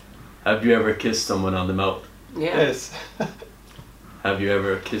 Have you ever kissed someone on the mouth? Yeah. Yes. Have you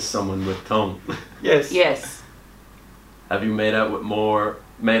ever kissed someone with tongue? Yes. Yes. Have you made out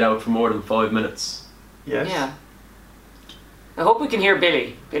for more than 5 minutes? Yes. Yeah. I hope we can hear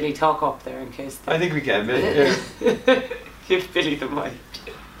Billy. Billy, talk up there in case. I think we can. But, yeah. Give Billy the mic.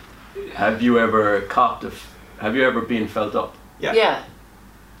 Have you ever have you ever been felt up? Yeah. Yeah.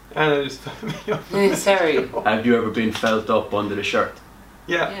 Anna just put me up. Sorry. Have you ever been felt up under the shirt?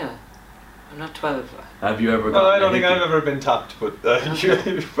 Yeah. Yeah. I'm not 12. Have you ever Well, I gotten don't a think hickey? I've ever been tapped, but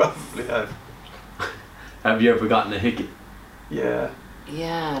you probably have. Have you ever gotten a hickey? Yeah.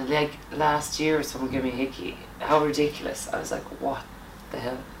 Yeah, like last year someone gave me a hickey. How ridiculous. I was like, what the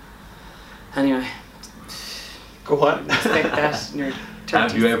hell? Anyway, Go on. expect that in your 30s.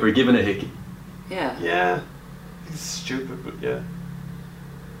 Have you ever given a hickey? Yeah. Yeah. It's stupid, but yeah.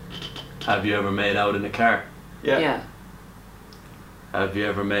 Have you ever made out in a car? Yeah. Yeah. Have you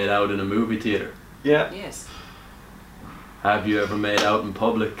ever made out in a movie theatre? Yeah. Yes. Have you ever made out in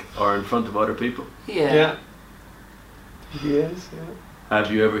public or in front of other people? Yeah. Yeah. Yes. Yeah. Have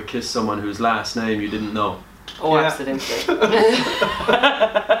you ever kissed someone whose last name you didn't know? Oh, Yeah. accidentally.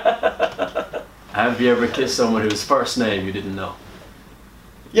 Have you ever kissed someone whose first name you didn't know?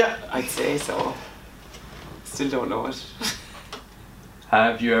 Yeah. I'd say so. Still don't know it.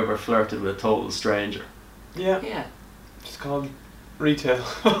 Have you ever flirted with a total stranger? Yeah. Yeah. It's called retail.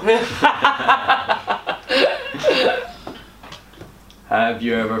 Have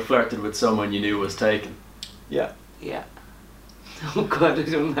you ever flirted with someone you knew was taken? Yeah. Yeah. Oh God, I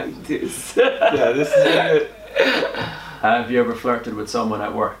don't like this. Yeah. This is it. Have you ever flirted with someone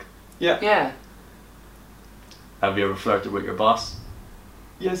at work? Yeah. Yeah. Have you ever flirted with your boss?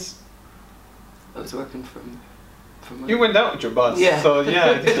 Yes. I was working from You went out with your boss. Yeah. So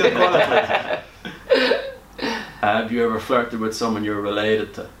yeah, you still qualified. Have you ever flirted with someone you're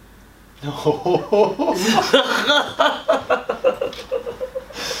related to? No.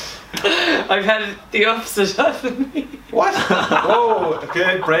 I've had the opposite happen to me. What? Oh,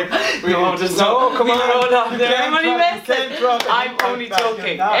 okay, break. No, there's no, come we on. roll on You there. can't I'm only drop- you messing. can't drop it. I'm You only can't back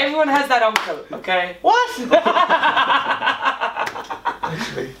joking. it now. Everyone has that uncle, okay? What?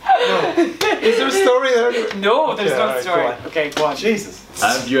 Actually, no. Is there a story there? No, there's Okay, no alright, story. go on. Okay, go on. Jesus.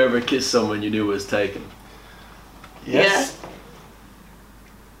 Have you ever kissed someone you knew was taken? Yes.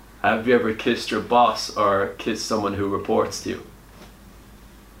 Have you ever kissed your boss or kissed someone who reports to you?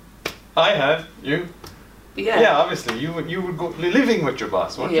 I have. You? Yeah. Yeah, obviously. You would go living with your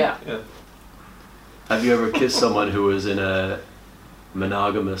boss, weren't Yeah. you? Yeah. Have you ever kissed someone who was in a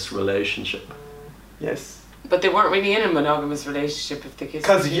monogamous relationship? Yes. But they weren't really in a monogamous relationship if they kissed.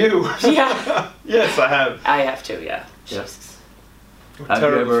 Because of you. Yeah. Yes, I have. I have to, yeah. Yeah. Jesus. We're Have you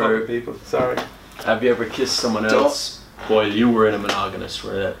terrible ever- fucking people. Sorry. Have you ever kissed someone else while you were in a monogamous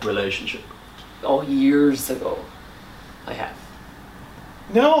relationship? Oh, years ago. I have.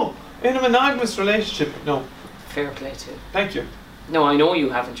 No. In a monogamous relationship. No. Fair play to. Thank you. No, I know you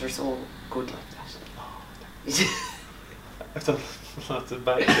haven't. You're so good like that. I've done lots of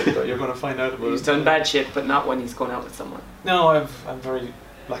bad shit, but you're going to find out about He's it. done bad shit, but not when he's going out with someone. No, I'm very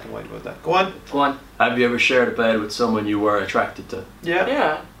black and white about that. Go on. Go on. Have you ever shared a bed with someone you were attracted to? Yeah.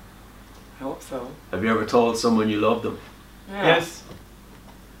 Yeah. I hope so. Have you ever told someone you loved them? Yeah. Yes.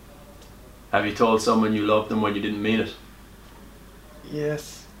 Have you told someone you loved them when you didn't mean it?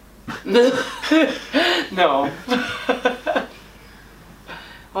 Yes. No.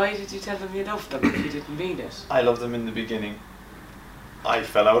 Why did you tell them you loved them if you didn't mean it? I loved them in the beginning. I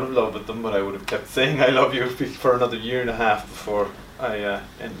fell out of love with them, but I would have kept saying I love you for another year and a half before I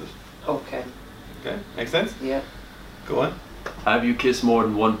ended. Okay. Okay, makes sense? Yeah. Go on. Have you kissed more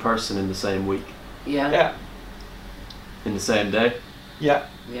than one person in the same week? Yeah. Yeah. In the same day? Yeah.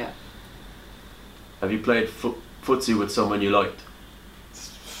 Yeah. Have you played footsie with someone you liked? It's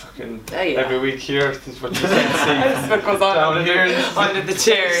fucking Oh, yeah. every week here. This is what you That's can what goes on Down under, here. the, under the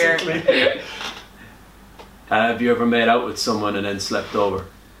chair here. Basically. Have you ever made out with someone and then slept over?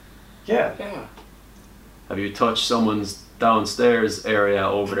 Yeah. Yeah. Have you touched someone's downstairs area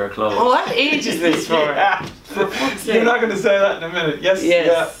over their clothes. What age is this for? Yeah. For fuck's You're sake. not going to say that in a minute. Yes.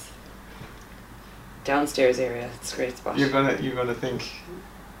 Yes. Downstairs area. It's a great spot. Yeah. You're gonna think.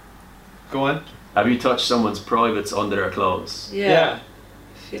 Go on. Have you touched someone's privates under their clothes? Yeah.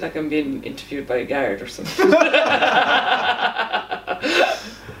 I feel like I'm being interviewed by a guard or something.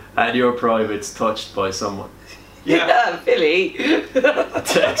 Had your privates touched by someone? Yeah, Billy.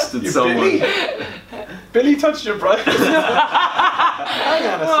 Texted You someone. Billy? Billy touched your brother. Hang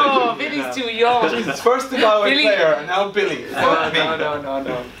on a second. Oh, Billy's too young. Jesus, first the Galway Billy. player, and now Billy. Fuck me.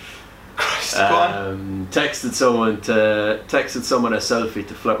 No. Christ, go on. Texted someone a selfie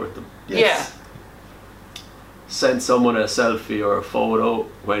to flirt with them. Yes. Sent someone a selfie or a photo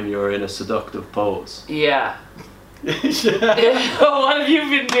when you're in a seductive pose. Yeah. Yeah. Oh, what have you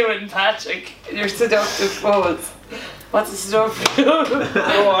been doing, Patrick? Your seductive pose. What's a seductive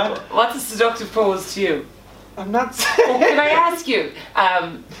Go on. What's a seductive pose to you? I'm not Oh, saying. can I ask you?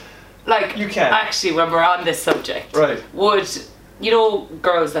 Like, You can. actually, when we're on this subject, Right. would you know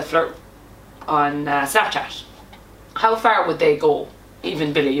girls that flirt on Snapchat? How far would they go?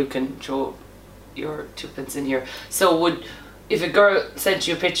 Even Billy, you can show your twopence in here. So if a girl sent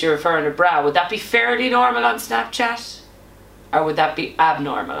you a picture of her in a bra, would that be fairly normal on Snapchat? Or would that be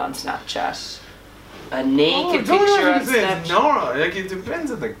abnormal on Snapchat? A naked picture on Snapchat? No, like it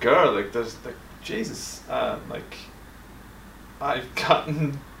depends on the girl. Like there's like Jesus, like I've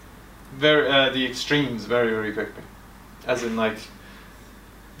gotten the extremes very quickly. As in like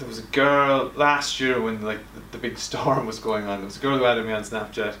there was a girl last year when like the big storm was going on. There was a girl who added me on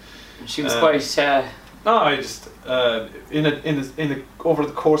Snapchat. She was quite. No, I just in a over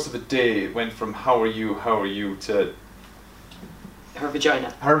the course of a day it went from how are you to Her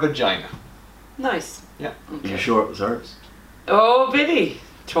vagina. her vagina. Nice. Yeah. Are you sure it was hers? Oh, Billy!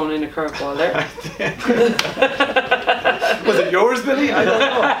 Thrown in a curveball there. Was it yours, Billy? I don't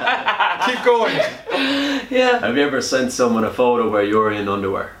know. Keep going. Yeah. Have you ever sent someone a photo where you're in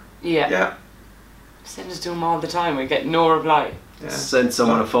underwear? Yeah. Yeah. Send it to him all the time. We get no reply. Yeah. Sent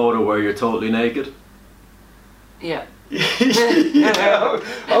someone a photo where you're totally naked? Yeah. Yeah.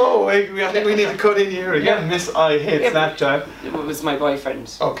 Oh, wait, I think we need to cut in here again. Yeah. Miss I hate Yeah, Snapchat. It was my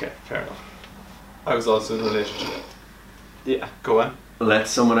boyfriend. Okay, fair enough. I was also in a relationship. Yeah. Go on. Let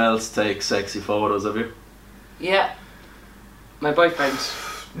someone else take sexy photos of you? Yeah. My boyfriend.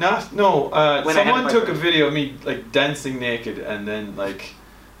 No. When I had Someone a took a boyfriend. video of me like dancing naked, and then like,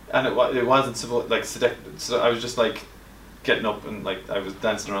 and it wasn't supposed like seductive. So I was just like getting up and like I was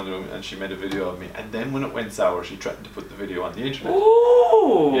dancing around the room, and she made a video of me. And then when it went sour, she threatened to put the video on the internet.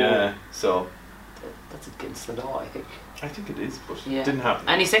 Ooh. Yeah. So That's against the law, I think. I think it is, but Yeah. it didn't happen.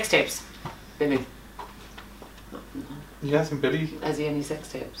 Any sex tapes? Billy. You asking Billy? Has he any sex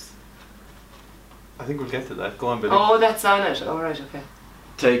tapes? I think we'll get to that. Go on, Billy. Oh, that's on it. All right, okay.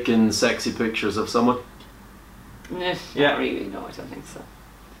 Taking sexy pictures of someone? Nah, Yeah. Not really. No, I don't think so.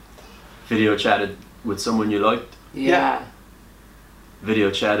 Video chatted with someone you liked? Yeah.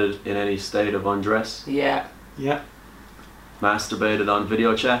 Video chatted in any state of undress? Yeah. Yeah. Masturbated on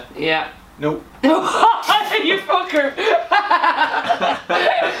video chat? Yeah. No. You fucker!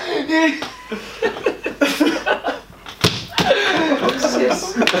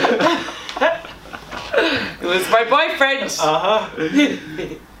 It was my boyfriend.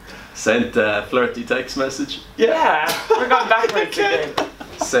 Uh-huh. Sent a flirty text message? Yeah, we're going backwards again.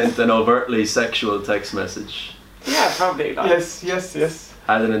 Sent an overtly sexual text message? Yeah, probably not. Yes.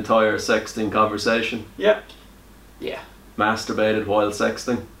 Had an entire sexting conversation? Yeah. Yeah. Masturbated while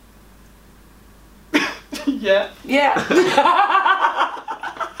sexting? Yeah. Yeah.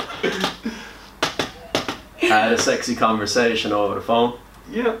 Had a sexy conversation over the phone?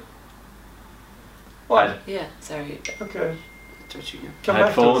 Yeah. What? Yeah, sorry. Okay. Touching you. Come Had back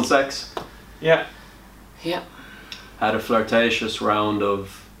to phone us. sex? Yeah. Yeah. Had a flirtatious round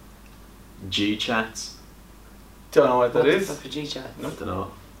of G-chats? Don't know what that What the is. fuck are G-chat? I don't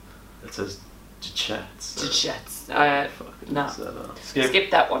know. It says G-chats. G-chats. Fucking No. I don't know.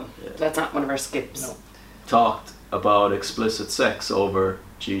 Skip that one. Yeah. That's not one of our skips. No. Talked about explicit sex over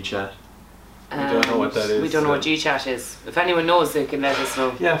G-chat. We don't know what that is, We don't know what so- G-chat is. If anyone knows, they can let us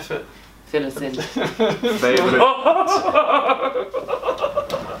know. Yeah. Fill us in. Favorite,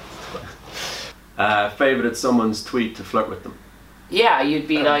 favorited someone's tweet to flirt with them. Yeah, you'd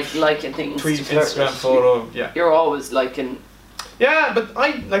be like liking things. Tweet, to flirt Instagram with. photo. Yeah. You're always liking. Yeah, but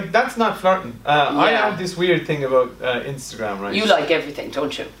I like that's not flirting. I Yeah. have this weird thing about Instagram, right? You like everything,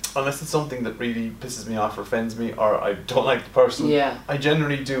 don't you? Unless it's something that really pisses me off or offends me, or I don't like the person. Yeah. I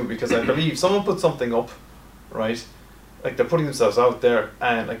generally do because I believe someone put something up, right? like they're putting themselves out there,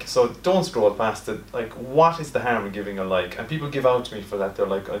 and like so don't scroll past it. Like what is the harm in giving a like? And people give out to me for that. They're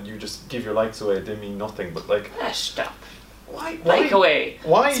like, oh, you just give your likes away. They mean nothing. But like, Stop. why? Like away.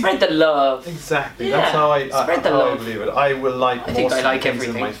 Why? Spread the love. Exactly. Yeah, That's how I spread the how I love. believe it. I will like I think most I like of the things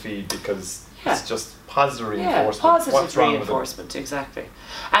everything. in my feed because Yeah. it's just positive Yeah, reinforcement. positive What's wrong with it? reinforcement, exactly.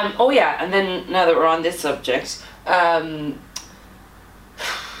 Oh yeah, and then now that we're on this subject,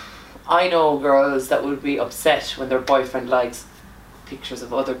 I know girls that would be upset when their boyfriend likes pictures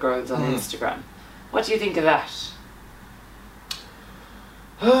of other girls on Instagram. What do you think of that?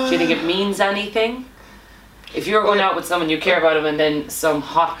 Do you think it means anything? If you're going out with someone you care about him and then some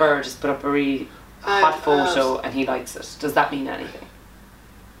hot bird just put up a really hot photo and he likes it, does that mean anything?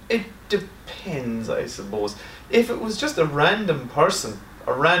 It depends, I suppose. If it was just a random person,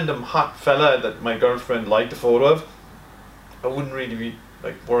 a random hot fella that my girlfriend liked a photo of, I wouldn't really be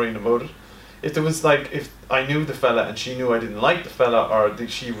like worrying about it. If there was like, if I knew the fella and she knew I didn't like the fella, or that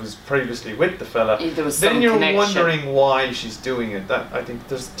she was previously with the fella, There was then some you're connection. wondering why she's doing it. That I think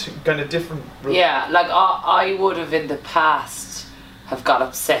there's two kind of different. Yeah, like I would have in the past have got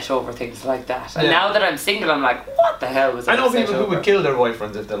upset over things like that. And Yeah. now that I'm single, I'm like, what the hell was I I know upset people who over? would kill their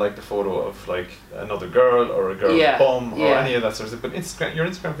boyfriends if they liked a photo of like another girl or a girl's Yeah, bum or yeah. any of that sort of stuff. But Instagram, your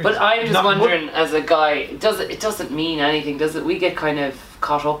Instagram feed But is I'm just not wondering, as a guy, it doesn't mean anything, does it? We get kind of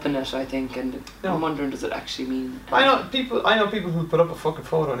caught up in it, I think, and No. I'm wondering, does it actually mean anything? I know people who put up a fucking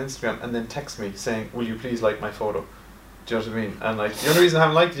photo on Instagram and then text me saying, "Will you please like my photo?" Do you know what I mean? And like the only reason I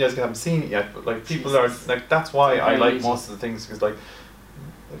haven't liked it yet is because I haven't seen it yet. But like people Jesus. are like, that's why I Very like easy. most of the things because like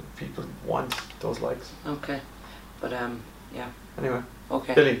people want those likes. Okay. But, yeah. Anyway,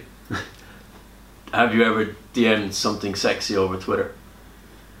 Okay. Billy, Have you ever DM'd something sexy over Twitter?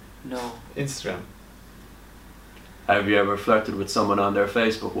 No. Instagram. Have you ever flirted with someone on their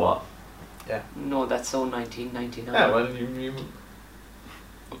Facebook wall? No, that's so 1999. Yeah, well you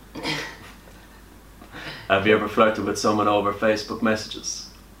Have you ever flirted with someone over Facebook messages?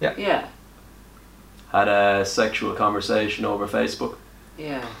 Yeah. Had a sexual conversation over Facebook?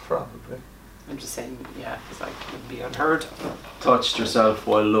 Yeah. probably. I'm just saying, yeah, because like, it would be unheard of. Touched yourself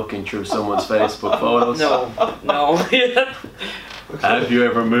while looking through someone's Facebook photos? No. Yeah. Have you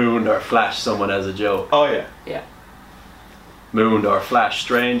ever mooned or flashed someone as a joke? Oh yeah. Yeah. Mooned or flashed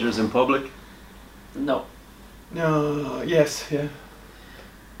strangers in public? No. No. Yes. Yeah.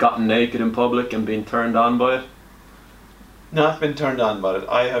 Gotten naked in public and been turned on by it? Not been turned on by it.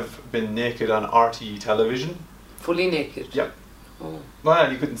 I have been naked on RTE television. Fully naked? Yep. Oh.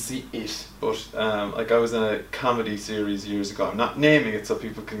 Well, you couldn't see it, but like I was in a comedy series years ago. I'm not naming it so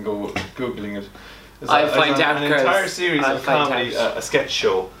people can go googling it. I'll find out, an girls. entire series I'll of find comedy, out. a sketch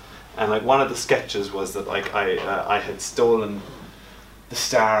show, and like one of the sketches was that like I had stolen the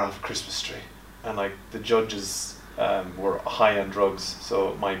star of a Christmas tree, and like the judges were high on drugs,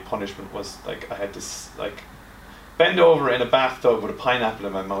 so my punishment was like I had to like bend over in a bathtub with a pineapple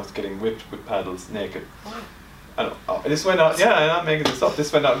in my mouth, getting whipped with paddles, naked. I don't, this went out. Yeah, I'm not making this up.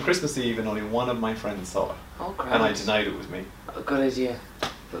 This went out on Christmas Eve, and only one of my friends saw it, Oh, great. and I denied it was me. A good idea.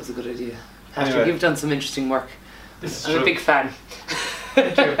 That was a good idea. Patrick, Anyway. you've done some interesting work. This is I'm true. a big fan.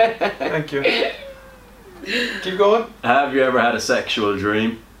 Thank you. Keep going. Have you ever had a sexual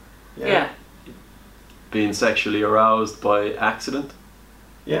dream? Yeah. Been sexually aroused by accident?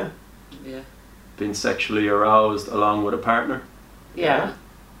 Yeah. Yeah. Been sexually aroused along with a partner? Yeah.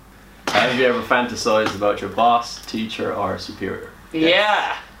 Have you ever fantasized about your boss, teacher, or superior?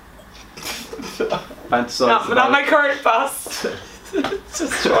 Yeah. Fantasized Not about my current boss.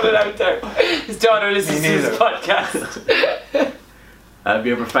 Just throwing it out there. His daughter listens Me to his neither. podcast. Have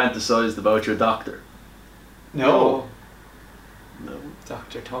you ever fantasized about your doctor? No. No.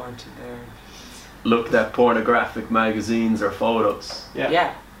 Dr. Thornton there. Looked at pornographic magazines or photos? Yeah.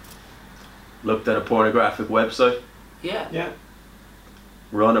 Yeah. Looked at a pornographic website? Yeah. Yeah.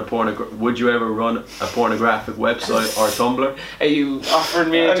 Would you ever run a pornographic website or Tumblr? Are you offering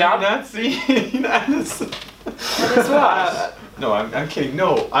me a Have you job? not seen Alice? That is what? No, I'm kidding.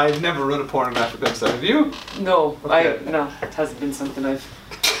 No, I've never run a pornographic website. Have you? No, Okay. no, it hasn't been something I've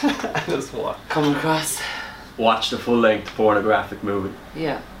Alice what? come across. Watched a full-length pornographic movie?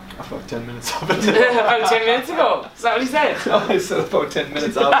 Yeah. About 10 minutes of it. About 10 minutes ago. Is that what he said? No, I said about 10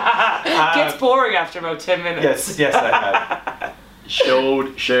 minutes of it. Gets boring after about 10 minutes. Yes, I had.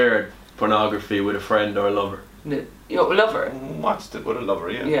 Shared pornography with a friend or lover? No, you know, lover. Watched it with a lover,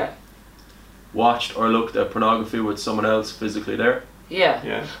 yeah. Yeah. Watched or looked at pornography with someone else physically there? Yeah.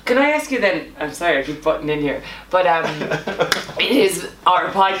 Yeah. Can I ask you then? I'm sorry, I keep butting in here, but it is our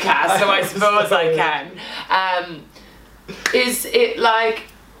podcast, so I suppose I can. Is it like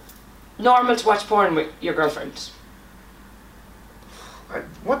normal to watch porn with your girlfriend?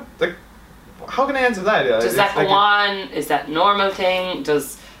 what? Like, how can I answer that? Does that Like go on? Is that a normal thing?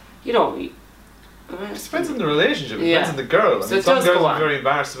 Does, you know... It depends on the relationship. It Yeah. depends on the girl. I So mean, it some does girls go are on. very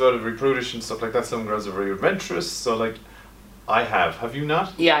embarrassed about it, very prudish and stuff like that. Some girls are very adventurous. So like, I have. Have you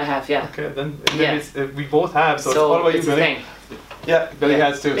not? Yeah, I have, yeah. Okay, then Yeah. we both have. So, So, what about you, it's a Billy? thing. Yeah, Billy Yeah.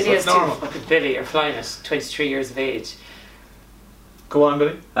 has too. Billy so it's has too. normal. Fucking Billy, you're flying at 23 years of age. Go on,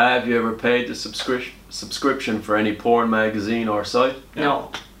 Billy. Have you ever paid the subscription for any porn magazine or site?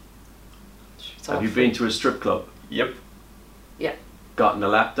 No. It's Have you awful. been to a strip club? Yep. Gotten a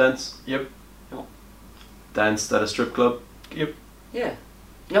lap dance? Yep. Danced at a strip club? Yep. Yeah.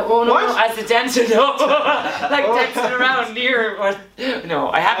 No, oh no, What? no, as a dancer, no. Like Oh. dancing around near what? No,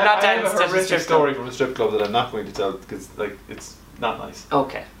 I have not I danced have a at a horrific strip story club. from a strip club that I'm not going to tell because like it's not nice.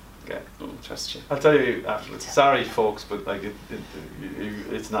 Okay. Okay. Trust you. I'll tell you afterwards. Sorry, folks, but like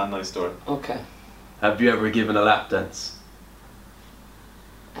it's not a nice story. Okay. Have you ever given a lap dance?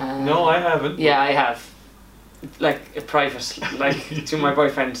 No, I haven't. Yeah, I have. Like a private, like to my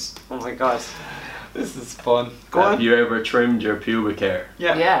boyfriend. Oh my god. This is fun. Go Have on. you ever trimmed your pubic hair?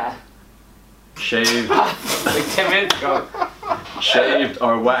 Yeah. Yeah. Shaved, Like 10 minutes ago. shaved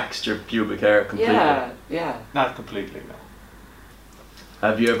or waxed your pubic hair completely? Yeah, yeah. Not completely, no.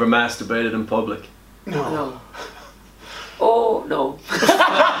 Have you ever masturbated in public? No. Oh no.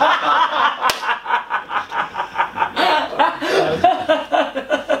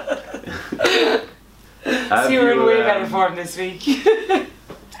 Have See, we're in you, way better form this week.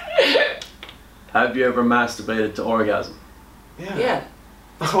 Have you ever masturbated to orgasm? Yeah.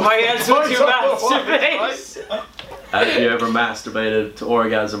 Why else would you masturbate? Have you ever masturbated to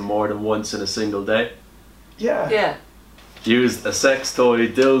orgasm more than once in a single day? Yeah. Yeah. Used a sex toy,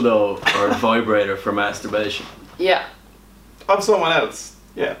 dildo, or a vibrator for masturbation? Yeah. Of someone else.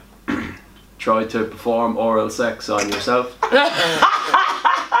 Yeah. Tried to perform oral sex on yourself?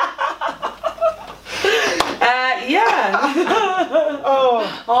 Yeah.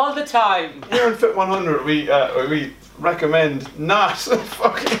 Oh, All the time. here in Fit 100, we recommend not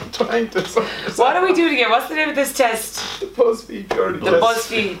fucking trying to. What are we doing again? What's the name of this test? The BuzzFeed purity The test.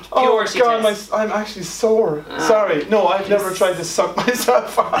 BuzzFeed Oh purity God, test. I'm actually sore. Ah. Sorry. No, I've never Yes. tried to suck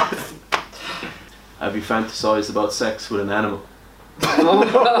myself off. Have you fantasized about sex with an animal?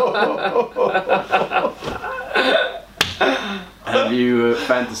 Have you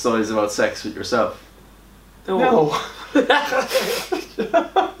fantasized about sex with yourself? No. Jesus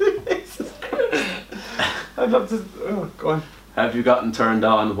Christ. I'd love to. Oh, go on. Have you gotten turned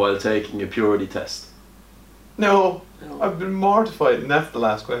on while taking a purity test? No. No. I've been mortified, and that's the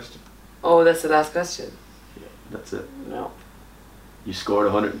last question. Oh, that's the last question. That's it. No. You scored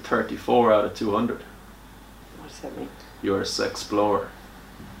 134 out of 200. What does that mean? You're a sexplorer.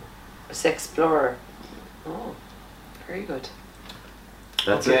 A sex explorer. Oh, very good.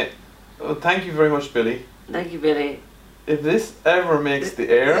 That's okay. it. Well, thank you very much, Billy. Thank you, Billy. If this ever makes the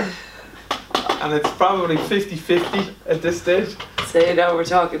air, and it's probably 50-50 at this stage. Say now we're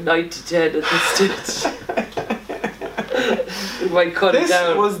talking 9 to 10 at this stage. We might cut it This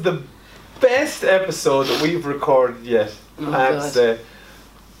down. was the best episode that we've recorded yet. Oh, I have to God. say.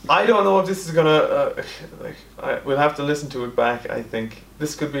 I don't know if this is gonna. We'll have to listen to it back. I think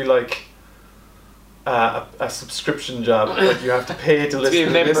this could be like a subscription job. Like you have to pay to be listen a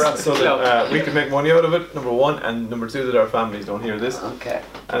to member this, of the so club. that we can make money out of it. Number one, and number two, that our families don't hear this. Okay.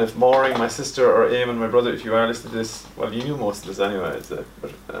 And if Maureen, my sister, or Eamon, my brother, if you are listening to this, well, you knew most of this anyway.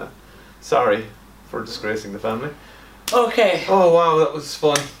 But sorry for disgracing the family. Okay. Oh wow, that was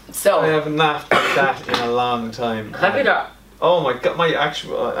fun. So, I haven't laughed like that in a long time. have you not? Oh my God, my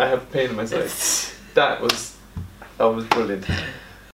actual, I have pain in my side. That was brilliant.